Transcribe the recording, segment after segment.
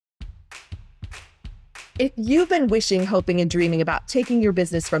If you've been wishing, hoping, and dreaming about taking your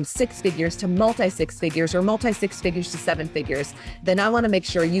business from 6 figures to multi-6 figures or multi-6 figures to 7 figures, then I want to make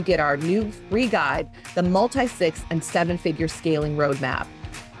sure you get our new free guide, the Multi-6 and 7-Figure Scaling Roadmap.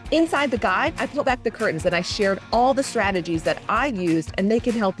 Inside the guide, I pulled back the curtains and I shared all the strategies that I used, and they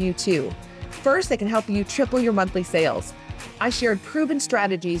can help you too. First, they can help you triple your monthly sales. I shared proven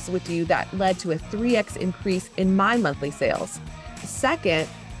strategies with you that led to a 3x increase in my monthly sales. Second,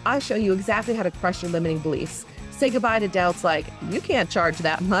 I show you exactly how to crush your limiting beliefs. Say goodbye to doubts like, you can't charge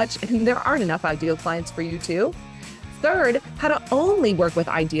that much, and there aren't enough ideal clients for you too. Third, how to only work with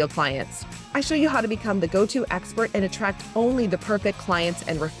ideal clients. I show you how to become the go-to expert and attract only the perfect clients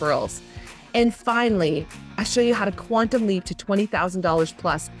and referrals. And finally, I show you how to quantum leap to $20,000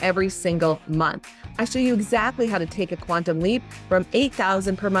 plus every single month. I show you exactly how to take a quantum leap from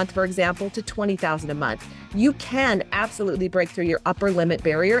 $8,000 per month, for example, to $20,000 a month. You can absolutely break through your upper limit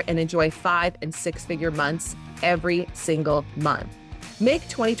barrier and enjoy 5- and 6-figure months every single month. Make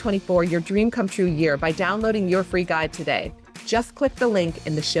 2024 your dream come true year by downloading your free guide today. Just click the link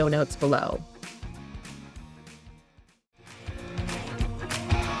in the show notes below.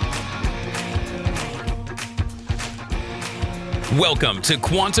 Welcome to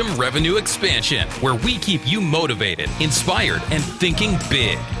Quantum Revenue Expansion, where we keep you motivated, inspired, and thinking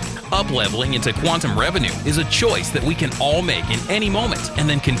big. Up-leveling into quantum revenue is a choice that we can all make in any moment, and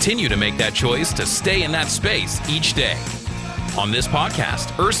then continue to make that choice to stay in that space each day. On this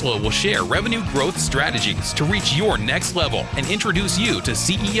podcast, Ursula will share revenue growth strategies to reach your next level and introduce you to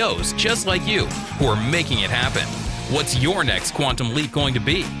CEOs just like you who are making it happen. What's your next quantum leap going to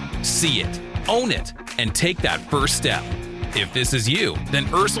be? See it, own it, and take that first step. If this is you, then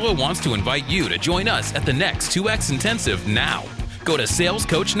Ursula wants to invite you to join us at the next 2X Intensive now. Go to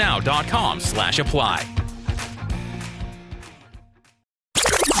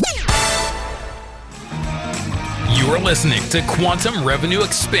salescoachnow.com/apply. You're listening to Quantum Revenue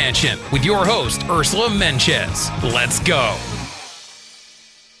Expansion with your host, Ursula Mentjes. Let's go.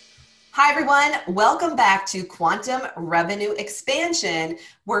 Hi, everyone. Welcome back to Quantum Revenue Expansion,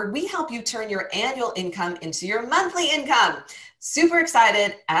 where we help you turn your annual income into your monthly income. Super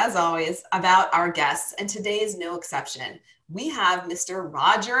excited, as always, about our guests, and today is no exception. We have Mr.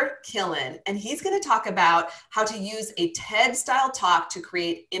 Roger Killen, and he's going to talk about how to use a TED-style talk to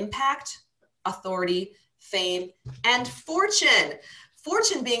create impact, authority, fame, and fortune.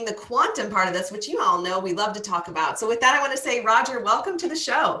 Fortune being the quantum part of this, which you all know we love to talk about. So with that, I want to say, Roger, welcome to the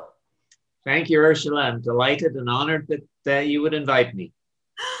show. Thank you, Ursula. I'm delighted and honored that you would invite me.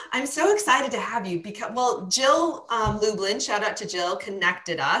 I'm so excited to have you because, well, Jill Lublin, shout out to Jill,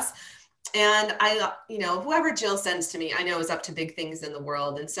 connected us. And I, whoever Jill sends to me, I know is up to big things in the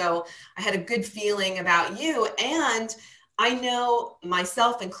world. And so I had a good feeling about you. And I know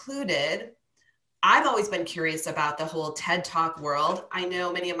myself included, I've always been curious about the whole TED Talk world. I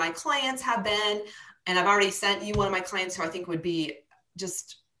know many of my clients have been, and I've already sent you one of my clients who I think would be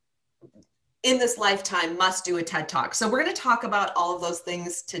just in this lifetime must do a TED Talk. So we're going to talk about all of those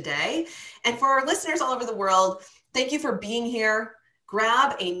things today. And for our listeners all over the world, thank you for being here.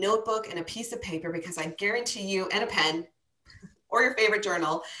 Grab a notebook and a piece of paper because I guarantee you, and a pen or your favorite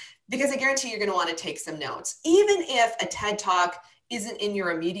journal, because I guarantee you're going to want to take some notes. Even if a TED Talk isn't in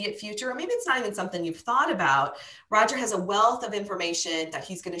your immediate future, or maybe it's not even something you've thought about, Roger has a wealth of information that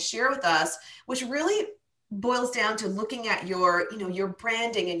he's going to share with us, which really boils down to looking at your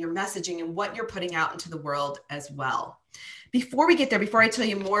branding and your messaging and what you're putting out into the world as well. Before we get there, before I tell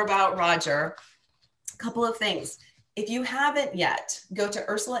you more about Roger, a couple of things. If you haven't yet, go to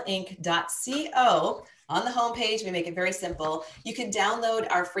ursulainc.co. On the homepage, we make it very simple. You can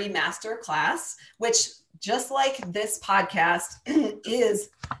download our free masterclass, which just like this podcast is,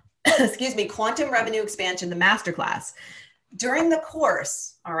 Quantum Revenue Expansion, the masterclass. During the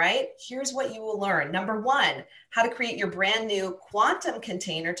course, all right, here's what you will learn. Number one, how to create your brand new quantum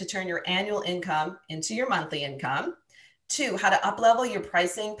container to turn your annual income into your monthly income. Two, how to up-level your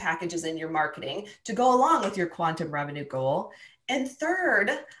pricing, packages, and your marketing to go along with your quantum revenue goal. And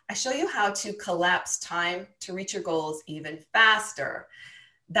third, I show you how to collapse time to reach your goals even faster.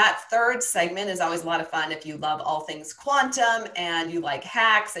 That third segment is always a lot of fun if you love all things quantum and you like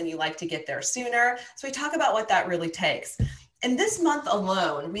hacks and you like to get there sooner. So we talk about what that really takes. And this month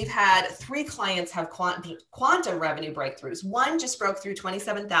alone, we've had 3 clients have quantum revenue breakthroughs. One just broke through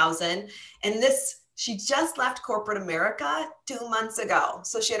 27,000, and she just left corporate America 2 months ago.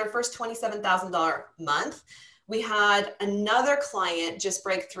 So she had her first $27,000 month. We had another client just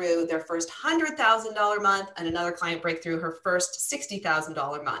break through their first $100,000 month, and another client break through her first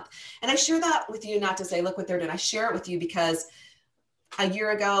 $60,000 month. And I share that with you not to say, look what they're doing. I share it with you because a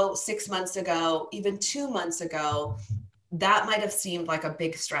year ago, 6 months ago, even 2 months ago, that might have seemed like a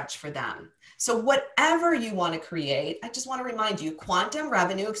big stretch for them. So whatever you want to create, I just want to remind you, quantum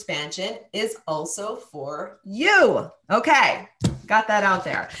revenue expansion is also for you. Okay, got that out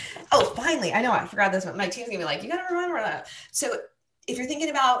there. Oh, finally, I know I forgot this one. My team's gonna be like, you gotta remember that. So if you're thinking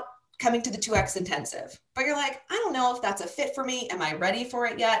about coming to the 2X intensive, but you're like, I don't know if that's a fit for me. Am I ready for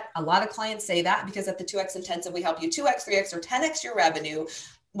it yet? A lot of clients say that because at the 2X intensive, we help you 2X, 3X, or 10X your revenue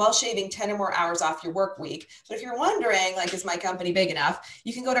while shaving 10 or more hours off your work week. But if you're wondering, like, is my company big enough?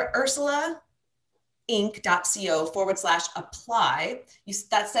 You can go to ursulainc.co/apply.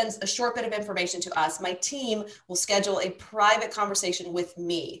 That sends a short bit of information to us. My team will schedule a private conversation with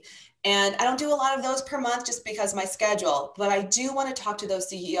me. And I don't do a lot of those per month just because of my schedule, but I do want to talk to those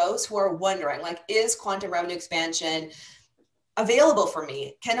CEOs who are wondering, like, is quantum revenue expansion available for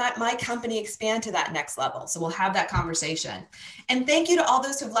me? Can my company expand to that next level? So we'll have that conversation. And thank you to all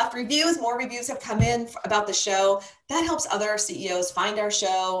those who've left reviews. More reviews have come in about the show. That helps other CEOs find our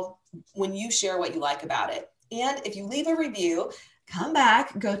show when you share what you like about it. And if you leave a review, come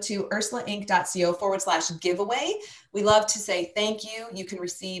back, go to ursulainc.co/giveaway. We love to say thank you. You can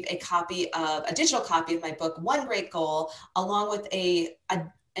receive a digital copy of my book, One Great Goal, along with an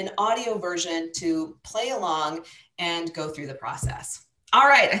audio version to play along and go through the process. All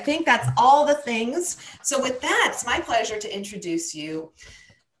right, I think that's all the things. So with that, it's my pleasure to introduce you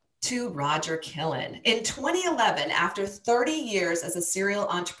to Roger Killen. In 2011, after 30 years as a serial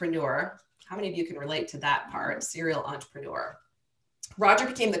entrepreneur, how many of you can relate to that part, serial entrepreneur? Roger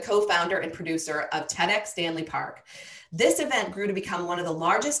became the co-founder and producer of TEDx Stanley Park. This event grew to become one of the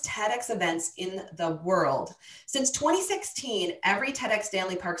largest TEDx events in the world. Since 2016, every TEDx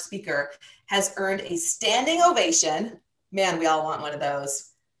Stanley Park speaker has earned a standing ovation. Man, we all want one of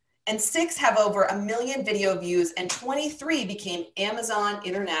those. And 6 have over 1 million video views, and 23 became Amazon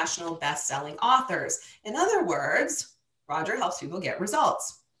International best-selling authors. In other words, Roger helps people get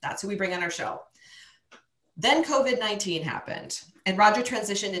results. That's who we bring on our show. Then COVID-19 happened, and Roger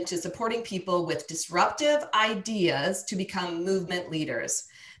transitioned into supporting people with disruptive ideas to become movement leaders.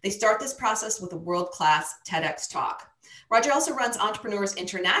 They start this process with a world-class TEDx talk. Roger also runs Entrepreneurs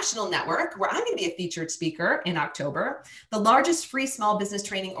International Network, where I'm going to be a featured speaker in October, the largest free small business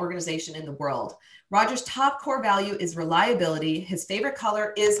training organization in the world. Roger's top core value is reliability. His favorite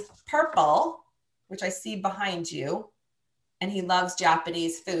color is purple, which I see behind you. And he loves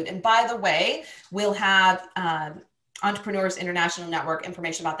Japanese food. And by the way, we'll have Entrepreneurs International Network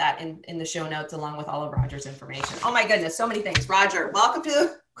information about that in the show notes, along with all of Roger's information. Oh my goodness, so many things. Roger, welcome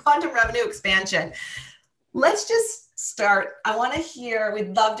to Quantum Revenue Expansion. Let's just start.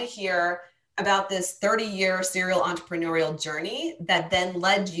 We'd love to hear about this 30-year serial entrepreneurial journey that then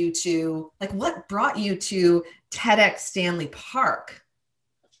led you to, like, what brought you to TEDx Stanley Park?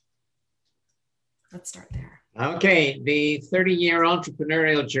 Let's start there. Okay, the 30-year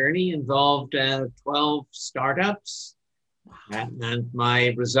entrepreneurial journey involved 12 startups, and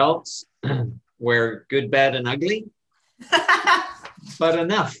my results were good, bad, and ugly, but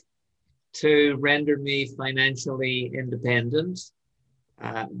enough to render me financially independent,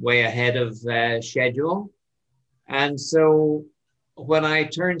 way ahead of schedule. And so when I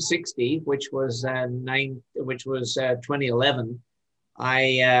turned 60, which was 2011,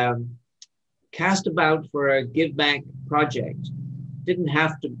 I cast about for a give back project. Didn't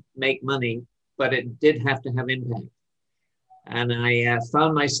have to make money, but it did have to have impact. And I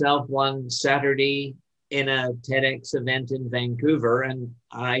found myself one Saturday in a TEDx event in Vancouver, and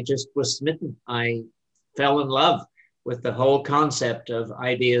I just was smitten. I fell in love with the whole concept of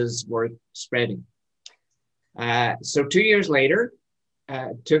ideas worth spreading. So 2 years later,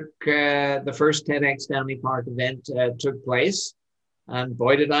 the first TEDx Stanley Park event took place. And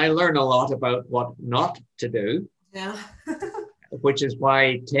boy, did I learn a lot about what not to do. Yeah. Which is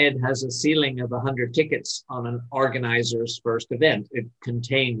why TED has a ceiling of 100 tickets on an organizer's first event. It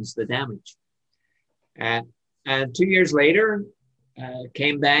contains the damage. And 2 years later,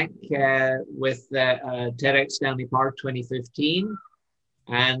 came back with TEDx Stanley Park 2015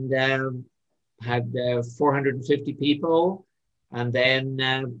 and had 450 people, and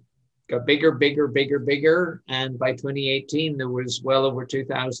then got bigger. And by 2018, there was well over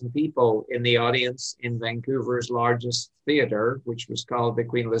 2,000 people in the audience in Vancouver's largest theater, which was called the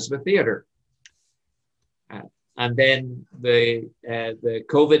Queen Elizabeth Theater. And then the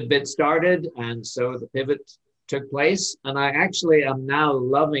COVID bit started, and so the pivot took place. And I actually am now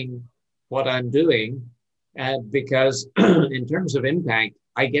loving what I'm doing because in terms of impact,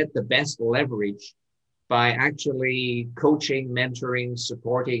 I get the best leverage by actually coaching, mentoring,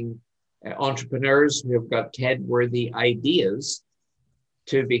 supporting entrepreneurs who have got TED-worthy ideas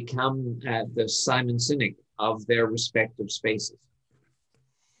to become the Simon Sinek of their respective spaces.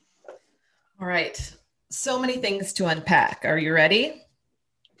 All right. So many things to unpack. Are you ready?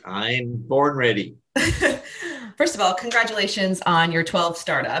 I'm born ready. First of all, congratulations on your 12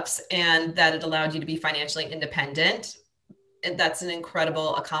 startups and that it allowed you to be financially independent. And that's an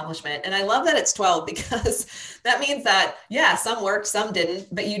incredible accomplishment. And I love that it's 12 because that means that, yeah, some worked, some didn't,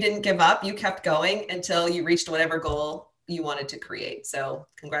 but you didn't give up. You kept going until you reached whatever goal you wanted to create. So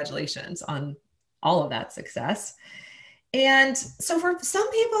congratulations on all of that success. And so for some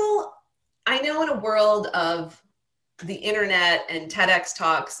people, I know in a world of the internet and TEDx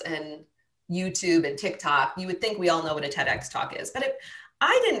talks and YouTube and TikTok, you would think we all know what a TEDx talk is, but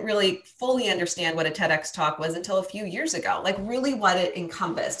I didn't really fully understand what a TEDx talk was until a few years ago, like really what it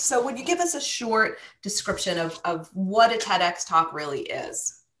encompassed. So would you give us a short description of what a TEDx talk really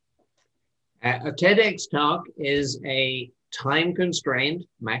is? A TEDx talk is a time-constrained,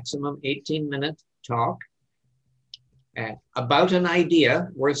 maximum 18-minute talk about an idea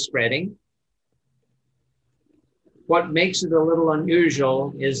worth spreading. What makes it a little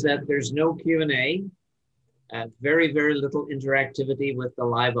unusual is that there's no Q&A, very, very little interactivity with the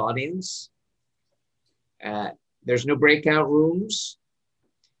live audience. There's no breakout rooms.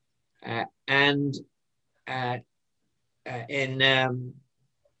 And in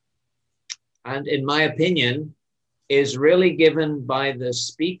my opinion, is really given by the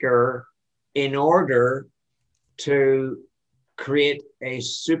speaker in order to create a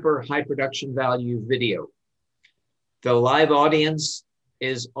super high production value video. The live audience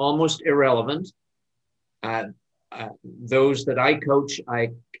is almost irrelevant. Those that I coach,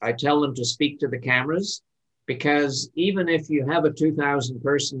 I tell them to speak to the cameras, because even if you have a 2,000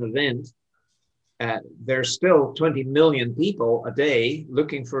 person event, there's still 20 million people a day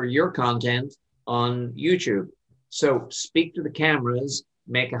looking for your content on YouTube. So speak to the cameras,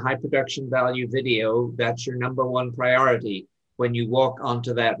 make a high production value video. That's your number one priority when you walk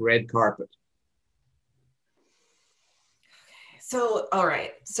onto that red carpet. So, all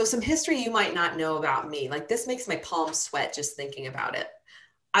right. So some history you might not know about me. Like this makes my palms sweat just thinking about it.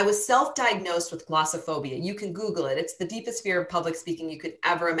 I was self-diagnosed with glossophobia. You can Google it. It's the deepest fear of public speaking you could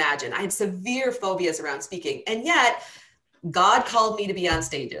ever imagine. I had severe phobias around speaking. And yet God called me to be on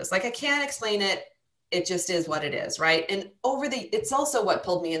stages. Like I can't explain it. It just is what it is, right? And it's also what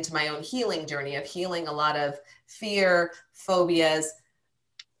pulled me into my own healing journey of healing a lot of fear, phobias,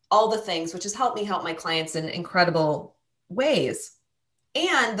 all the things, which has helped me help my clients in incredible ways.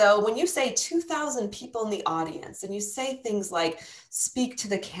 And though, when you say 2,000 people in the audience and you say things like speak to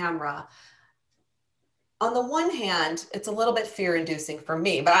the camera, on the one hand, it's a little bit fear inducing for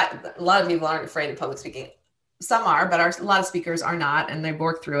me, but a lot of people aren't afraid of public speaking. Some are, but a lot of speakers are not, and they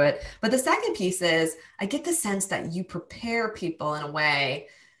work through it. But the second piece is I get the sense that you prepare people in a way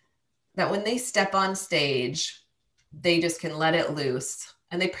that when they step on stage, they just can let it loose.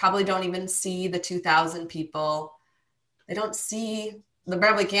 And they probably don't even see the 2,000 people. They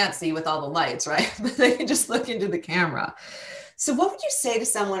probably can't see with all the lights, right? But they can just look into the camera. So what would you say to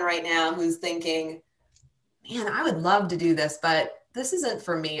someone right now who's thinking, man, I would love to do this, but this isn't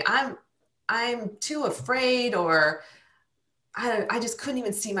for me. I'm too afraid, or I just couldn't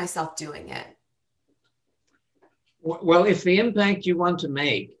even see myself doing it. Well, if the impact you want to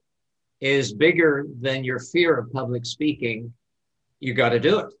make is bigger than your fear of public speaking, you got to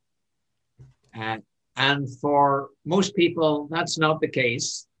do it. And for most people, that's not the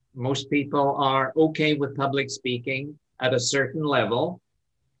case. Most people are okay with public speaking at a certain level,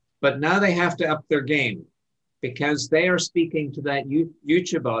 but now they have to up their game because they are speaking to that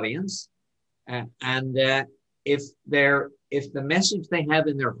YouTube audience. If the message they have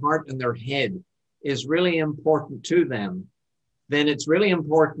in their heart and their head is really important to them, then it's really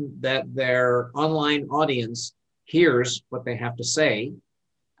important that their online audience hears what they have to say.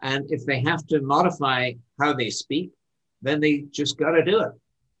 And if they have to modify how they speak, then they just got to do it.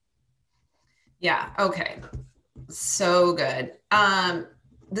 Yeah. Okay. So good.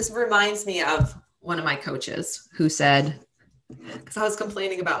 This reminds me of one of my coaches who said, because I was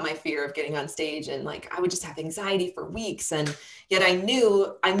complaining about my fear of getting on stage and like, I would just have anxiety for weeks. And yet I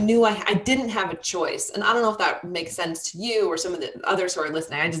knew I didn't have a choice. And I don't know if that makes sense to you or some of the others who are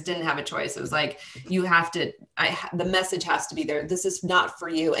listening. I just didn't have a choice. It was like, the message has to be there. This is not for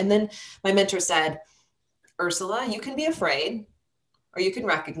you. And then my mentor said, Ursula, you can be afraid, or you can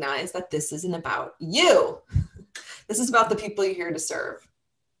recognize that this isn't about you. This is about the people you're here to serve.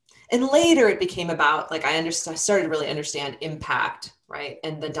 And later it became about, like, I started to really understand impact, right?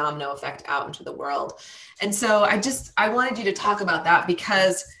 And the domino effect out into the world. And so I wanted you to talk about that,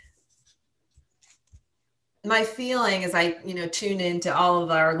 because my feeling as I, tune into all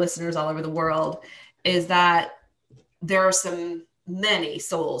of our listeners all over the world is that there are many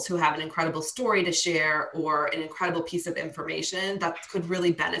souls who have an incredible story to share or an incredible piece of information that could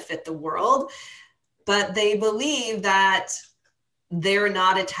really benefit the world. But they believe that they're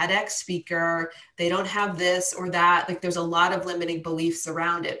not a TEDx speaker. They don't have this or that. Like there's a lot of limiting beliefs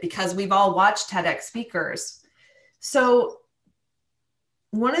around it because we've all watched TEDx speakers. So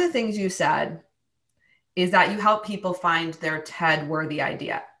one of the things you said is that you help people find their TED worthy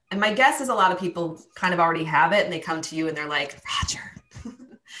idea. And my guess is a lot of people kind of already have it and they come to you and they're like, Roger,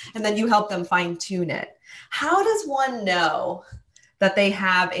 and then you help them fine tune it. How does one know that they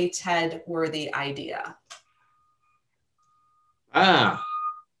have a TED worthy idea?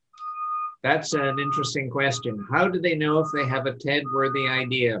 That's an interesting question. How do they know if they have a TED worthy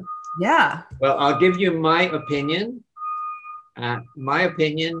idea? Yeah. Well, I'll give you my opinion. My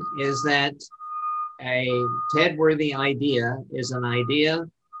opinion is that a TED worthy idea is an idea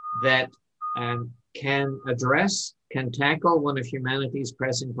that can tackle one of humanity's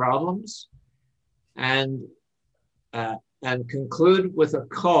pressing problems and conclude with a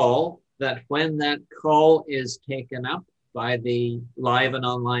call that when that call is taken up by the live and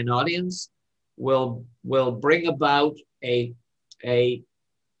online audience will bring about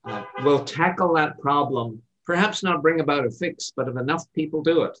will tackle that problem, perhaps not bring about a fix, but if enough people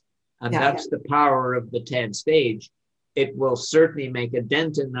do it. And that's the power of the TED stage. It will certainly make a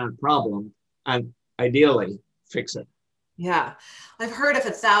dent in that problem and ideally fix it. Yeah. I've heard if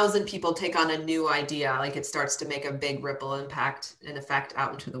 1,000 people take on a new idea, like it starts to make a big ripple impact and effect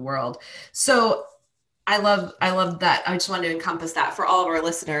out into the world. So I love that. I just wanted to encompass that for all of our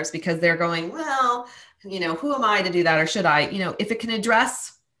listeners because they're going, well, who am I to do that? Or should I, if it can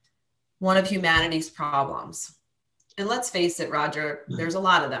address one of humanity's problems. And let's face it, Roger, there's a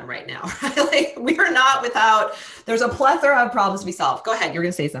lot of them right now. Right? Like we are not without, there's a plethora of problems to be solved. Go ahead. You're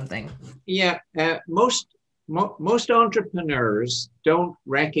going to say something. Yeah. Most entrepreneurs don't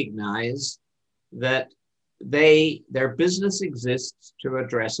recognize that their business exists to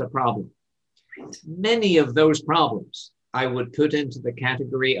address a problem. Many of those problems I would put into the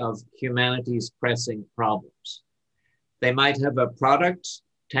category of humanity's pressing problems. They might have a product,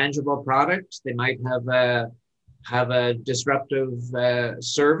 tangible product. They might have a disruptive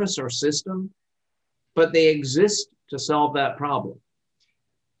service or system, but they exist to solve that problem.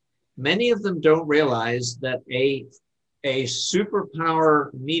 Many of them don't realize that a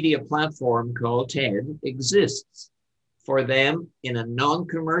superpower media platform called TED exists for them in a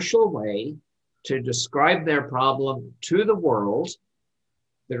non-commercial way to describe their problem to the world.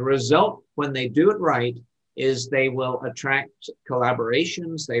 The result, when they do it right, is they will attract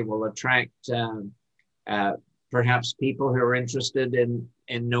collaborations. They will attract perhaps people who are interested in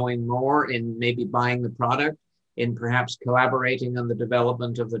knowing more, in maybe buying the product, in perhaps collaborating on the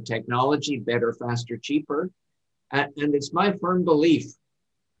development of the technology, better, faster, cheaper. And it's my firm belief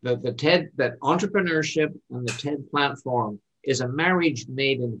that that entrepreneurship and the TED platform is a marriage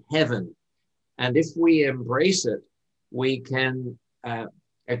made in heaven. And if we embrace it, we can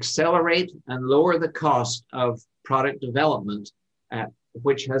accelerate and lower the cost of product development,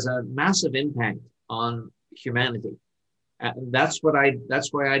 which has a massive impact on humanity. That's why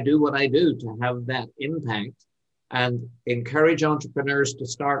I do what I do, to have that impact and encourage entrepreneurs to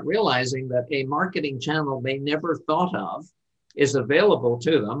start realizing that a marketing channel they never thought of is available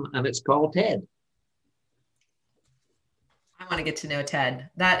to them, and it's called TED. I want to get to know TED.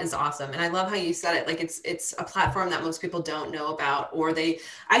 That is awesome. And I love how you said it. Like it's a platform that most people don't know about, or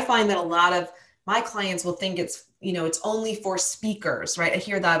I find that a lot of my clients will think it's only for speakers, right? I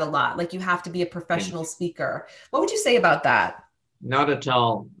hear that a lot. Like you have to be a professional speaker. What would you say about that? Not at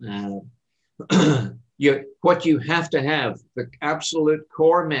all. What you have to have, the absolute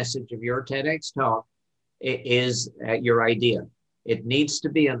core message of your TEDx talk is your idea. It needs to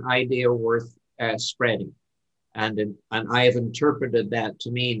be an idea worth spreading. And I have interpreted that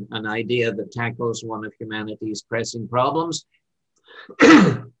to mean an idea that tackles one of humanity's pressing problems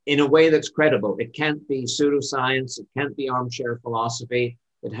in a way that's credible. It can't be pseudoscience. It can't be armchair philosophy.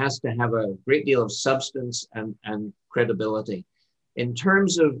 It has to have a great deal of substance and credibility. In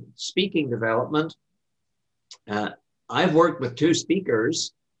terms of speaking development, I've worked with 2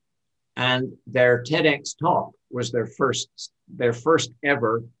 speakers, and their TEDx talk was their first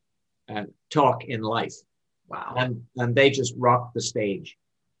ever talk in life. Wow. And they just rocked the stage.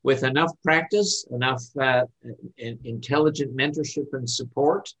 With enough practice, enough intelligent mentorship and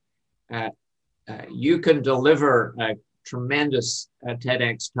support, you can deliver a tremendous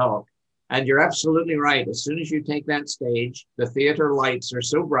TEDx talk. And you're absolutely right. As soon as you take that stage, the theater lights are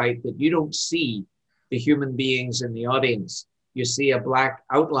so bright that you don't see the human beings in the audience. You see a black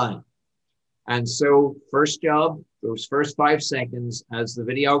outline. And so first job, those first 5 seconds, as the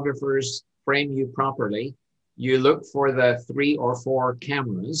videographers frame you properly, you look for the 3 or 4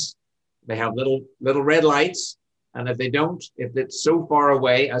 cameras. They have little red lights. And if they don't, if it's so far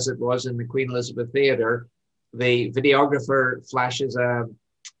away as it was in the Queen Elizabeth Theatre, the videographer flashes a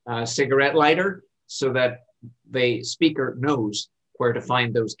cigarette lighter so that the speaker knows where to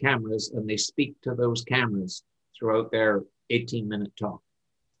find those cameras, and they speak to those cameras throughout their 18-minute talk.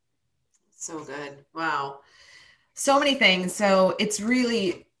 So good. Wow. So many things. So it's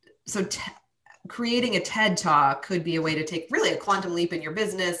really, creating a TED Talk could be a way to take really a quantum leap in your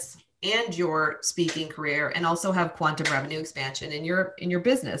business and your speaking career, and also have quantum revenue expansion in your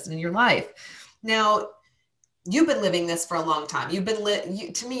business and in your life. Now, you've been living this for a long time. You've been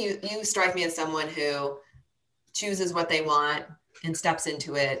to me, you strike me as someone who chooses what they want and steps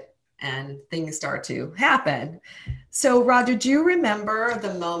into it, and things start to happen. So, Roger, do you remember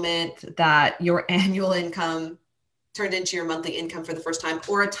the moment that your annual income turned into your monthly income for the first time,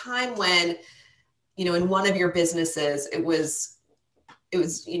 or a time when, in one of your businesses, it was,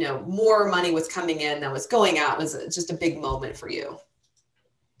 more money was coming in than was going out? It was just a big moment for you.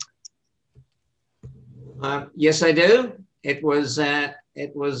 Yes, I do. It was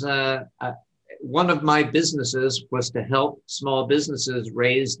one of my businesses was to help small businesses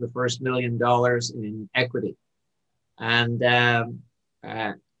raise the first $1 million in equity. And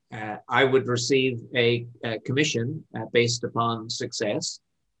I would receive a commission based upon success.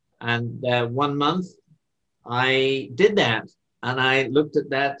 And 1 month I did that. And I looked at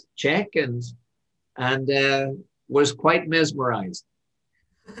that check and was quite mesmerized.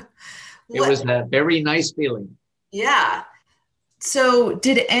 It was a very nice feeling. Yeah. So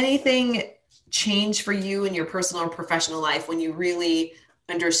did anything change for you in your personal or professional life when you really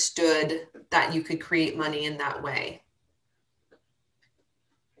understood that you could create money in that way?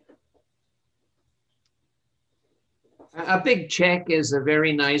 A big check is a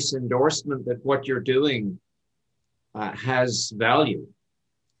very nice endorsement that what you're doing has value.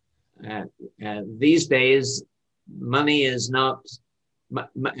 These days, money is not,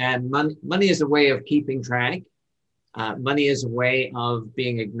 and money is a way of keeping track. Money is a way of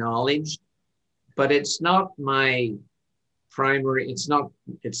being acknowledged, but it's not my primary,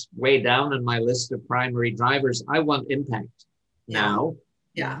 it's way down on my list of primary drivers. I want impact now.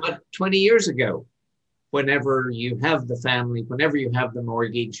 Yeah. But 20 years ago, whenever you have the family, whenever you have the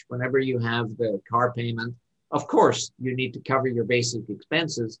mortgage, whenever you have the car payment, of course, you need to cover your basic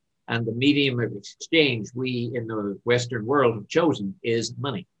expenses. And the medium of exchange we in the Western world have chosen is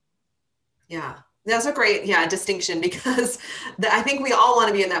money. Yeah, that's a great, distinction, because I think we all want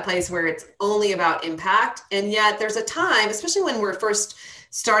to be in that place where it's only about impact. And yet there's a time, especially when we're first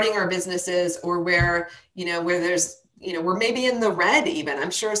starting our businesses, or where there's, we're maybe in the red even. I'm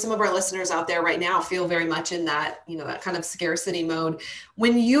sure some of our listeners out there right now feel very much in that, that kind of scarcity mode.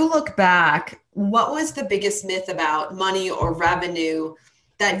 When you look back, what was the biggest myth about money or revenue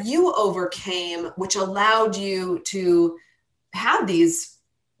that you overcame, which allowed you to have these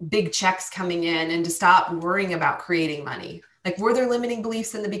big checks coming in and to stop worrying about creating money? Like, were there limiting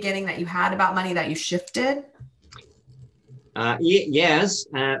beliefs in the beginning that you had about money that you shifted? Yes.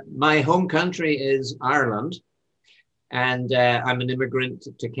 My home country is Ireland, and I'm an immigrant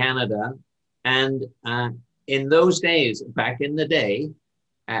to Canada. And in those days, back in the day,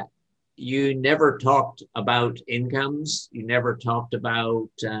 you never talked about incomes. You never talked about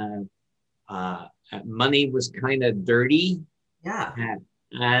money was kind of dirty. Yeah.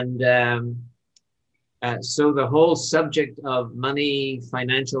 So the whole subject of money,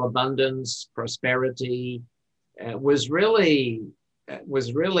 financial abundance, prosperity was really,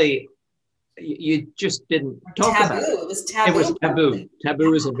 you just didn't talk taboo. about it. It was taboo. It was taboo.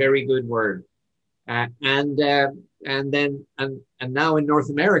 Taboo is a very good word. And now in North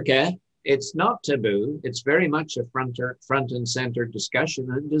America, it's not taboo. It's very much a front and center discussion,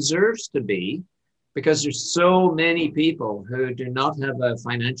 and it deserves to be, because there's so many people who do not have a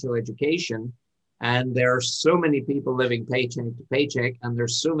financial education, and there are so many people living paycheck to paycheck, and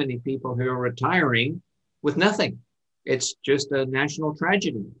there's so many people who are retiring with nothing. It's just a national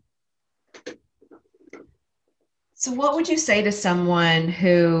tragedy. So what would you say to someone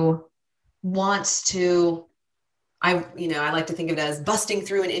who wants to, I like to think of it as busting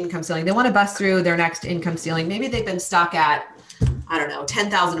through an income ceiling. They want to bust through their next income ceiling. Maybe they've been stuck at,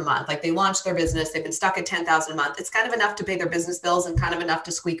 $10,000 a month. Like, they launched their business, they've been stuck at $10,000 a month. It's kind of enough to pay their business bills and kind of enough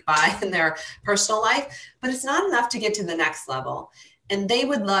to squeak by in their personal life, but it's not enough to get to the next level. And they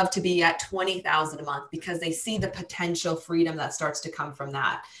would love to be at $20,000 a month because they see the potential freedom that starts to come from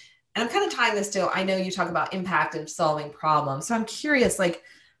that. And I'm kind of tying this to, I know you talk about impact and solving problems. So I'm curious, like,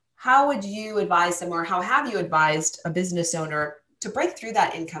 how would you advise them, or how have you advised a business owner to break through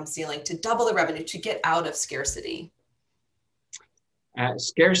that income ceiling, to double the revenue, to get out of scarcity?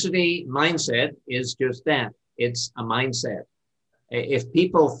 Scarcity mindset is just that. It's a mindset. If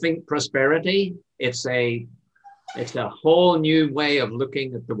people think prosperity, it's a whole new way of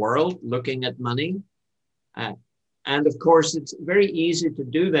looking at the world, looking at money. And of course, it's very easy to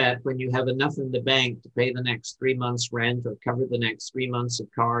do that when you have enough in the bank to pay the next 3 months rent or cover the next 3 months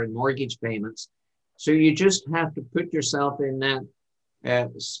of car and mortgage payments. So you just have to put yourself in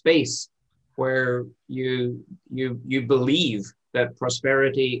that space where you believe that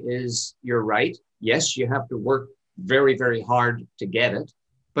prosperity is your right. Yes, you have to work very, very hard to get it,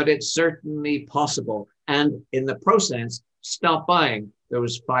 but it's certainly possible. And in the process, stop buying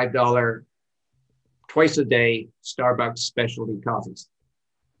those $5 twice a day Starbucks specialty coffees.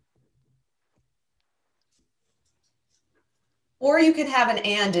 Or you could have an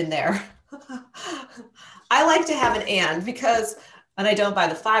and in there. I like to have an and because, and I don't buy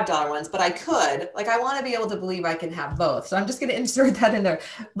the $5 ones, but I could, like, I want to be able to believe I can have both. So I'm just going to insert that in there.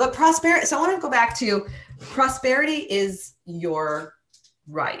 But prosperity, so I want to go back to prosperity is your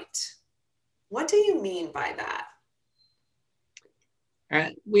right. What do you mean by that?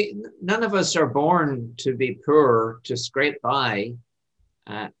 None of us are born to be poor, to scrape by.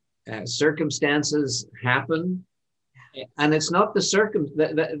 Circumstances happen, and it's not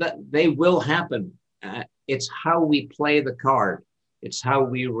that they will happen. It's how we play the card. It's how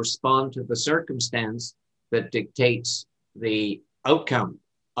we respond to the circumstance that dictates the outcome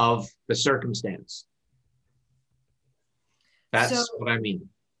of the circumstance. That's what I mean.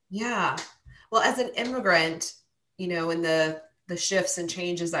 Yeah. Well, as an immigrant, you know, in the shifts and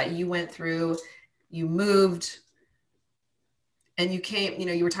changes that you went through, you moved and you came, you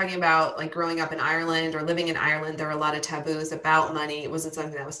know, you were talking about like growing up in Ireland or living in Ireland, there were a lot of taboos about money. It wasn't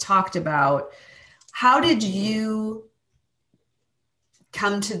something that was talked about. How did you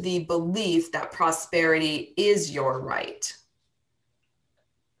come to the belief that prosperity is your right?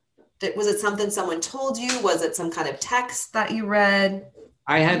 Was it something someone told you? Was it some kind of text that you read?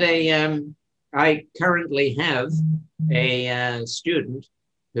 I currently have a student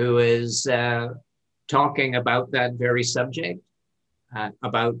who is talking about that very subject, and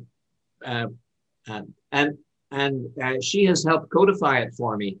she has helped codify it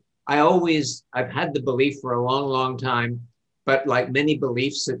for me. I've had the belief for a long, long time, but like many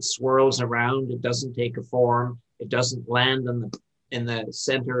beliefs, it swirls around. It doesn't take a form. It doesn't land in the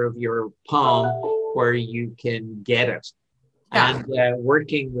center of your palm where you can get it. Yeah. And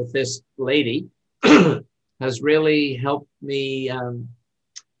working with this lady has really helped me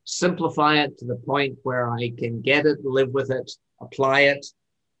simplify it to the point where I can get it, live with it, apply it.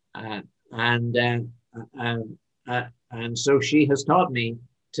 And so she has taught me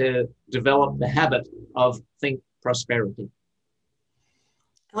to develop the habit of think prosperity.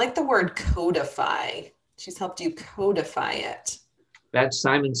 I like the word codify. She's helped you codify it. That's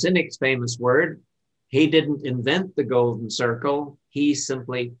Simon Sinek's famous word. He didn't invent the golden circle. He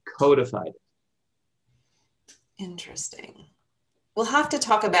simply codified it. Interesting. We'll have to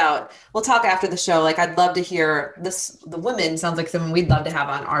talk we'll talk after the show. Like, I'd love to hear this. The woman sounds like someone we'd love to have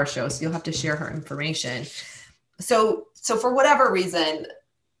on our show. So you'll have to share her information. So for whatever reason,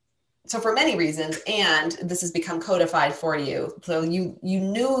 so for many reasons, and this has become codified for you. So you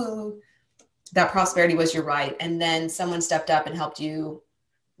knew that prosperity was your right. And then someone stepped up and helped you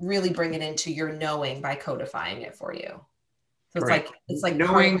really bring it into your knowing by codifying it for you. So it's like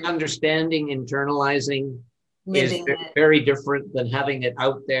knowing, understanding, internalizing is very different than having it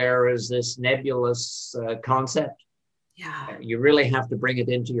out there as this nebulous concept. Yeah. You really have to bring it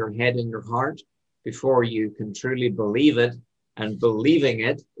into your head and your heart before you can truly believe it. And believing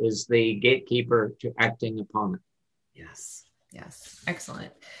it is the gatekeeper to acting upon it. Yes. Yes.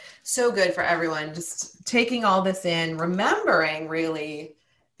 Excellent. So good for everyone. Just taking all this in, remembering really,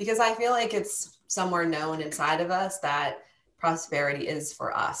 because I feel like it's somewhere known inside of us that prosperity is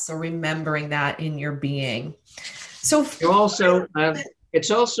for us. So remembering that in your being. So it's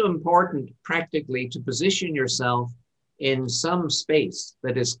also important practically to position yourself in some space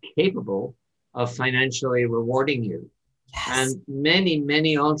that is capable of financially rewarding you. Yes. And many,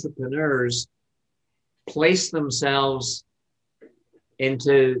 many entrepreneurs place themselves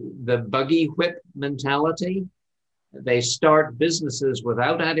into the buggy whip mentality. They start businesses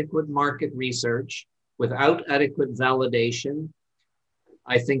without adequate market research, without adequate validation.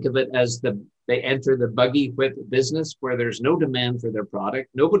 I think of it as they enter the buggy whip business where there's no demand for their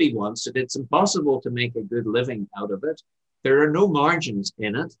product. Nobody wants it. It's impossible to make a good living out of it. There are no margins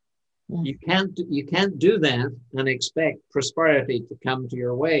in it. You can't do that and expect prosperity to come to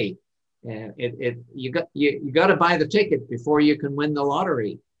your way. You got to buy the ticket before you can win the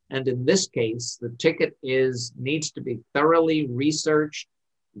lottery. And in this case, the ticket needs to be thoroughly researched,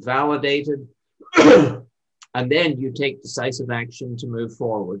 validated, and then you take decisive action to move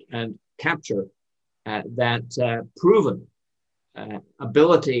forward and capture that proven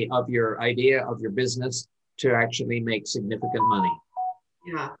ability of your idea, of your business to actually make significant money.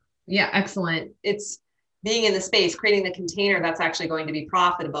 Yeah, excellent. It's being in the space, creating the container that's actually going to be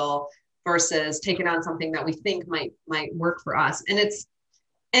profitable versus taking on something that we think might work for us.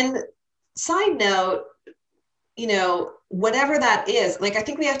 And side note, whatever that is, like, I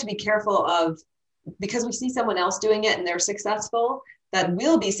think we have to be careful of, because we see someone else doing it and they're successful, that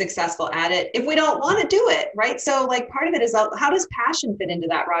we'll be successful at it if we don't want to do it, right? So like part of it is, how does passion fit into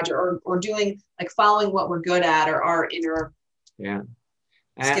that, Roger, or doing, like, following what we're good at, or our inner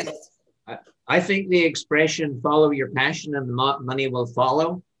skills? I think the expression "follow your passion and the money will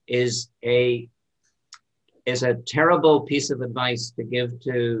follow" is a terrible piece of advice to give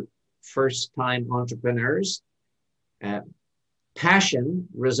to first-time entrepreneurs. Passion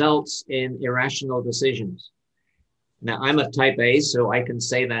results in irrational decisions. Now, I'm a type A, so I can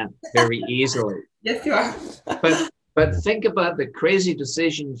say that very easily. Yes, you are. but think about the crazy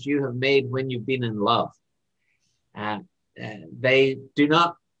decisions you have made when you've been in love. They do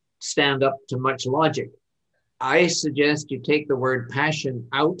not stand up to much logic. I suggest you take the word passion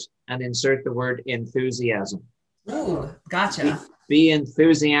out and insert the word enthusiasm. Ooh, gotcha. Be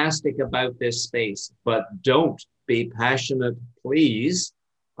enthusiastic about this space, but don't be passionate, please.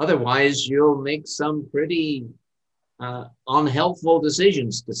 Otherwise, you'll make some pretty unhelpful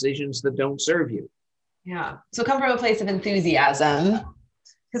decisions that don't serve you. Yeah. So come from a place of enthusiasm,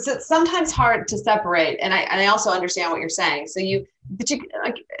 because it's sometimes hard to separate. And I also understand what you're saying. So but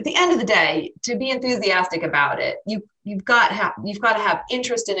like, at the end of the day, to be enthusiastic about it, you've got to have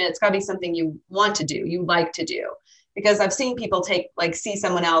interest in it. It's got to be something you want to do, you like to do. Because I've seen people see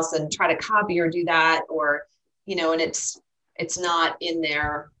someone else and try to copy or do that, or, and it's not in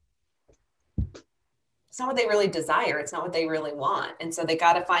their, it's not what they really desire. It's not what they really want. And so they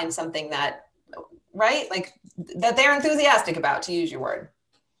got to find something that, right? Like that they're enthusiastic about, to use your word.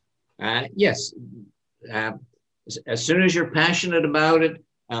 Yes. As soon as you're passionate about it,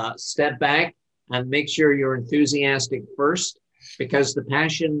 step back and make sure you're enthusiastic first, because the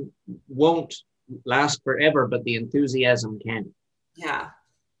passion won't last forever, but the enthusiasm can. Yeah.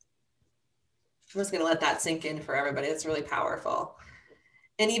 I'm just going to let that sink in for everybody. That's really powerful.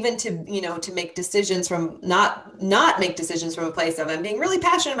 And even to make decisions from not make decisions from a place of, I'm being really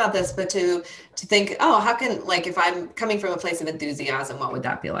passionate about this, but to think, oh, how can, like, if I'm coming from a place of enthusiasm, what would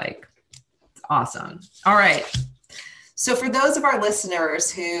that be like? It's awesome. All right. So for those of our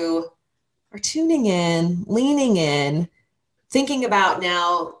listeners who are tuning in, leaning in, thinking about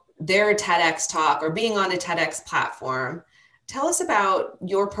now their TEDx talk or being on a TEDx platform, tell us about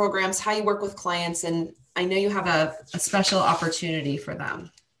your programs, how you work with clients, and I know you have a special opportunity for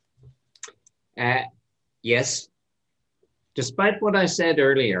them. Yes. Despite what I said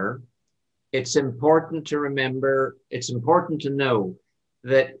earlier, it's important to remember, it's important to know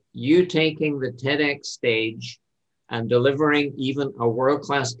that you taking the TEDx stage and delivering even a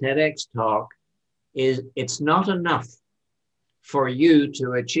world-class TEDx talk it's not enough for you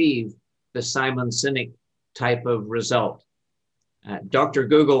to achieve the Simon Sinek type of result. Dr.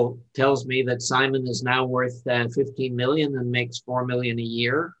 Google tells me that Simon is now worth 15 million and makes 4 million a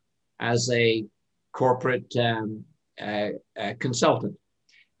year as a corporate consultant.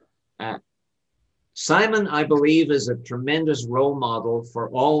 Simon, I believe, is a tremendous role model for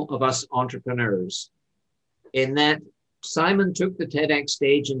all of us entrepreneurs, in that Simon took the TEDx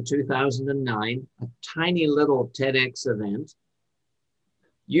stage in 2009, a tiny little TEDx event,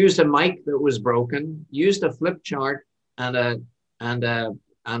 used a mic that was broken, used a flip chart and a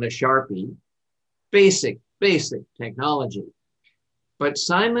Sharpie, basic technology. But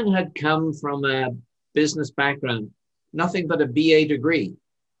Simon had come from a business background, nothing but a BA degree,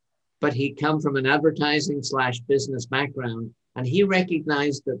 but he'd come from an advertising/business background, and he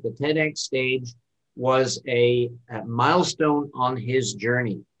recognized that the TEDx stage was a milestone on his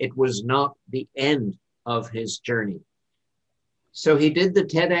journey. It was not the end of his journey. So he did the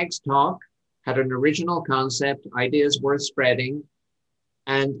TEDx talk, had an original concept, ideas worth spreading,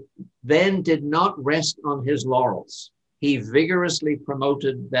 and then did not rest on his laurels. He vigorously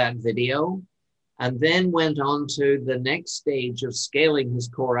promoted that video and then went on to the next stage of scaling his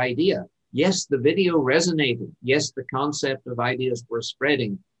core idea. Yes, the video resonated. Yes, the concept of ideas worth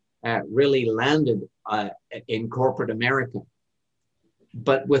spreading really landed in corporate America.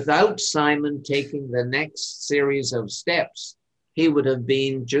 But without Simon taking the next series of steps, he would have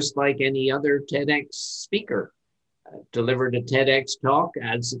been just like any other TEDx speaker. Delivered a TEDx talk,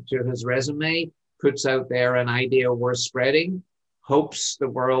 adds it to his resume, puts out there an idea worth spreading, hopes the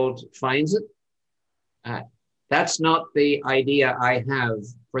world finds it. That's not the idea I have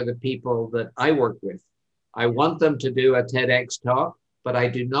for the people that I work with. I want them to do a TEDx talk, but I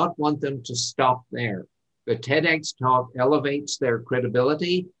do not want them to stop there. The TEDx talk elevates their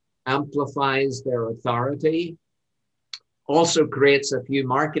credibility, amplifies their authority, also creates a few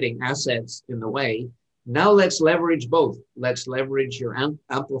marketing assets in the way. Now let's leverage both. Let's leverage your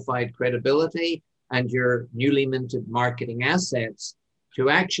amplified credibility and your newly minted marketing assets to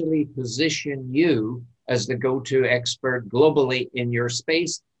actually position you as the go-to expert globally in your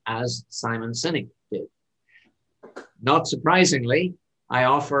space, as Simon Sinek did. Not surprisingly, I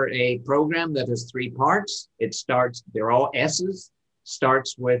offer a program that has 3 parts. It starts, they're all S's,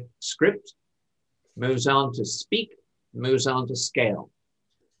 starts with script, moves on to speak, moves on to scale.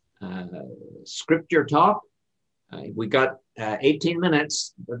 Script your talk. We got 18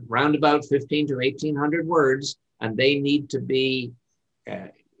 minutes, round about 15 to 1800 words, and they need to be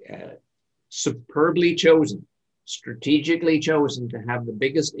superbly chosen, strategically chosen to have the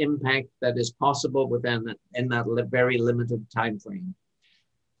biggest impact that is possible within in that very limited time frame.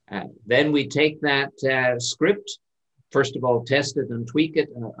 Then we take that script, first of all, test it and tweak it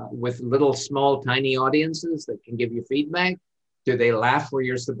with little small tiny audiences that can give you feedback. Do they laugh where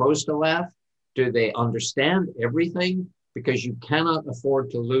you're supposed to laugh? Do they understand everything? Because you cannot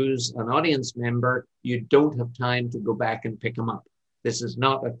afford to lose an audience member. You don't have time to go back and pick them up. This is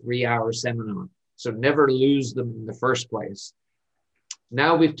not a 3-hour seminar. So never lose them in the first place.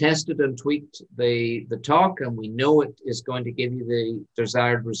 Now we've tested and tweaked the talk, and we know it is going to give you the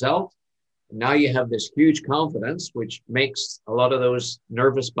desired result. Now you have this huge confidence, which makes a lot of those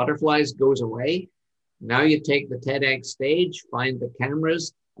nervous butterflies goes away. Now you take the TEDx stage, find the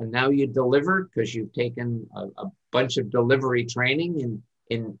cameras, and now you deliver because you've taken a bunch of delivery training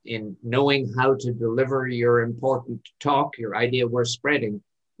in knowing how to deliver your important talk, your idea worth spreading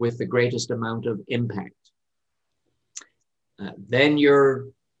with the greatest amount of impact. Then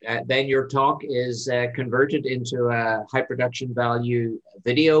your talk is converted into a high production value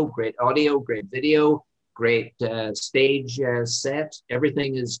video, great audio, great video, great stage set.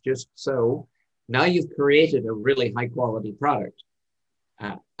 Everything is just so. Now you've created a really high quality product.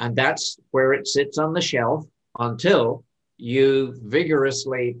 And that's where it sits on the shelf until you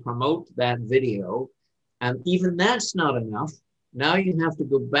vigorously promote that video. And even that's not enough. Now you have to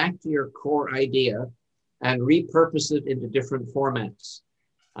go back to your core idea and repurpose it into different formats.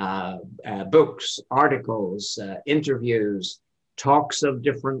 Books, articles, interviews, talks of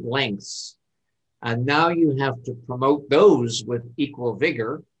different lengths. And now you have to promote those with equal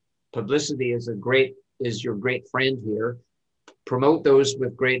vigor. Publicity is your great friend here. Promote those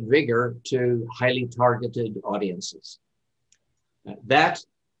with great vigor to highly targeted audiences. That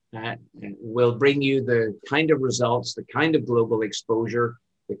will bring you the kind of results, the kind of global exposure,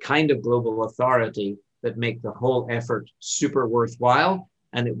 the kind of global authority that make the whole effort super worthwhile,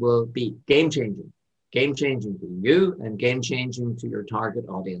 and it will be game-changing to you and game-changing to your target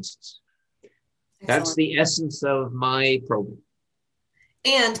audiences. Excellent. That's the essence of my program.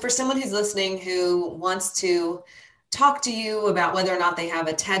 And for someone who's listening who wants to talk to you about whether or not they have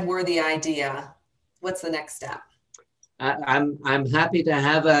a TED-worthy idea, what's the next step? I'm happy to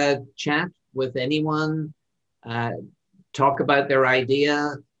have a chat with anyone, talk about their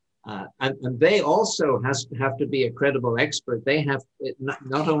idea, and they also have to be a credible expert. They have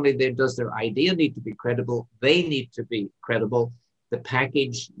not only does their idea need to be credible, they need to be credible. The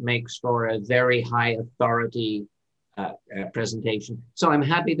package makes for a very high authority presentation. So I'm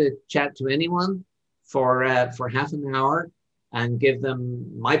happy to chat to anyone for half an hour and give them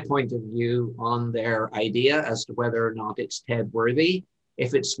my point of view on their idea as to whether or not it's TED worthy.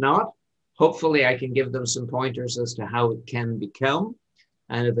 If it's not, hopefully I can give them some pointers as to how it can become.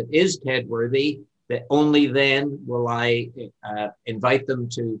 And if it is TED worthy, that only then will I invite them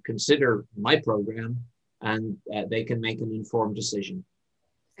to consider my program, and they can make an informed decision.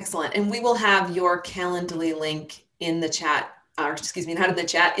 Excellent. And we will have your Calendly link in the chat, or excuse me, not in the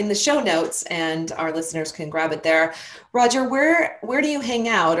chat, in the show notes, and our listeners can grab it there. Roger, where do you hang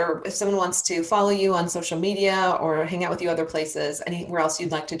out? Or if someone wants to follow you on social media or hang out with you other places, anywhere else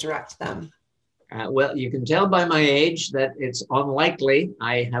you'd like to direct them? Well, you can tell by my age that it's unlikely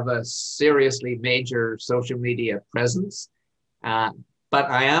I have a seriously major social media presence, but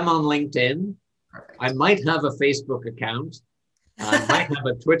I am on LinkedIn. Perfect. I might have a Facebook account. I might have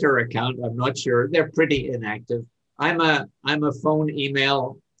a Twitter account. I'm not sure. They're pretty inactive. I'm a phone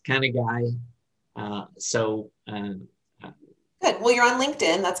email kind of guy. Good. Well, you're on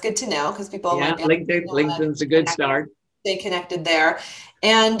LinkedIn. That's good to know because people might be on LinkedIn's a good start. Stay connected there.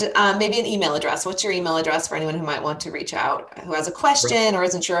 And maybe an email address. What's your email address for anyone who might want to reach out, who has a question or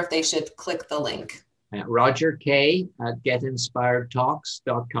isn't sure if they should click the link? Roger K at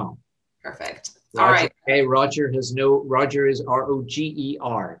getinspiredtalks.com. Perfect. Roger all right. K. Roger is ROGER,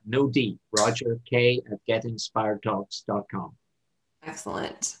 no D. Roger K at getinspiredtalks.com.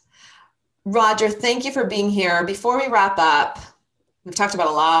 Excellent. Roger, thank you for being here. Before we wrap up, we've talked about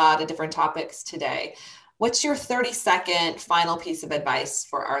a lot of different topics today. What's your 30-second final piece of advice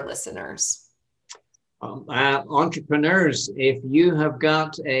for our listeners? Entrepreneurs, if you have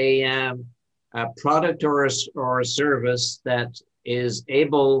got a product or a service that is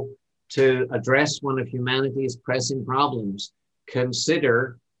able to address one of humanity's pressing problems,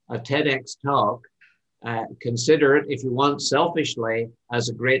 consider a TEDx talk. Consider it, if you want, selfishly as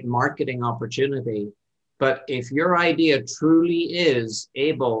a great marketing opportunity. But if your idea truly is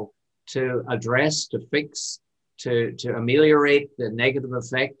able to address, to fix, to ameliorate the negative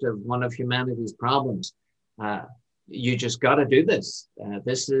effect of one of humanity's problems, you just got to do this.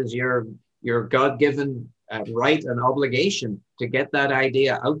 This is your God-given right and obligation to get that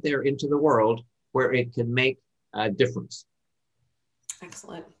idea out there into the world where it can make a difference.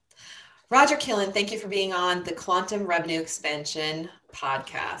 Excellent. Roger Killen, thank you for being on the Quantum Revenue Expansion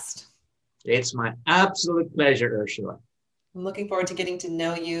podcast. It's my absolute pleasure, Ursula. I'm looking forward to getting to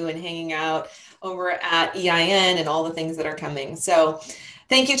know you and hanging out over at EIN and all the things that are coming. So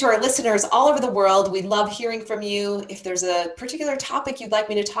thank you to our listeners all over the world. We love hearing from you. If there's a particular topic you'd like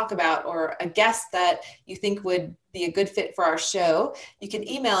me to talk about or a guest that you think would be a good fit for our show, you can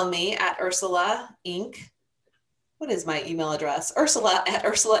email me at Ursula Inc. What is my email address?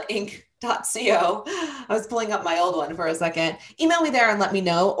 Ursula@ursulainc.co. I was pulling up my old one for a second. Email me there and let me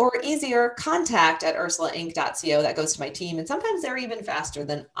know, or easier, contact@ursulainc.co. That goes to my team. And sometimes they're even faster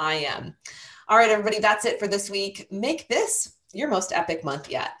than I am. All right, everybody, that's it for this week. Make this your most epic month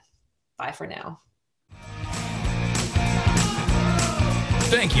yet. Bye for now.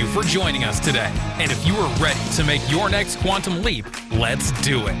 Thank you for joining us today. And if you are ready to make your next quantum leap, let's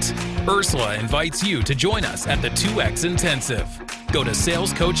do it. Ursula invites you to join us at the 2X Intensive. Go to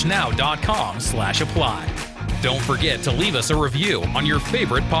salescoachnow.com/apply. Don't forget to leave us a review on your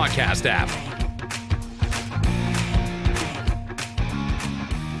favorite podcast app.